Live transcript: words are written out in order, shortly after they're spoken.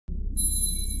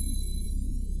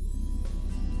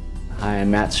Hi,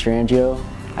 I'm Matt Strangio.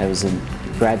 I was a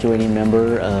graduating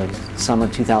member of summer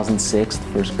 2006, the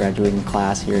first graduating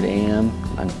class here at AM.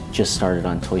 I just started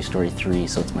on Toy Story 3,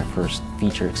 so it's my first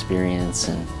feature experience,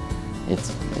 and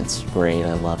it's great.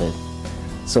 I love it.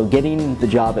 So getting the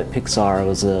job at Pixar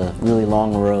was a really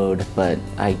long road, but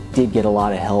I did get a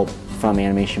lot of help from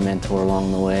Animation Mentor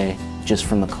along the way, just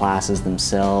from the classes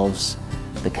themselves.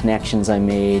 The connections I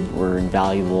made were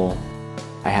invaluable.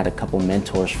 I had a couple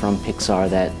mentors from Pixar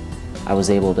that I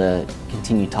was able to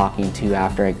continue talking to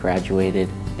after I graduated,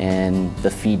 and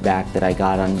the feedback that I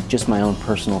got on just my own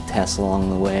personal tests along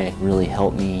the way really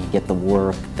helped me get the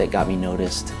work that got me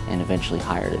noticed and eventually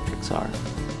hired at Pixar.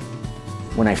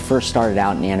 When I first started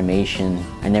out in animation,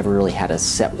 I never really had a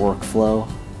set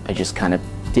workflow. I just kind of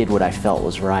did what I felt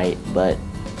was right, but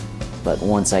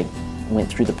once I went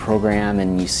through the program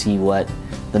and you see what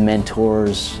the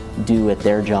mentors do at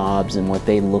their jobs and what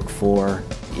they look for,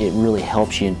 it really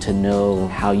helps you to know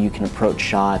how you can approach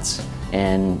shots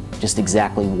and just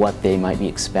exactly what they might be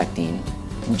expecting.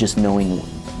 Just knowing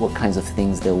what kinds of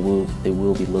things they will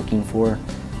be looking for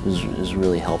is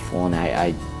really helpful, and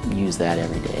I use that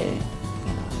every day.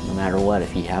 You know, no matter what,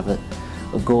 if you have a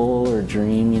goal or a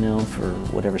dream, you know, for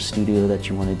whatever studio that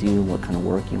you want to do, what kind of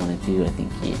work you want to do, I think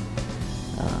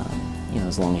you know,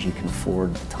 as long as you can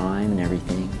afford the time and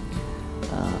everything,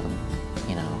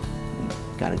 you know,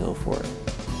 you got to go for it.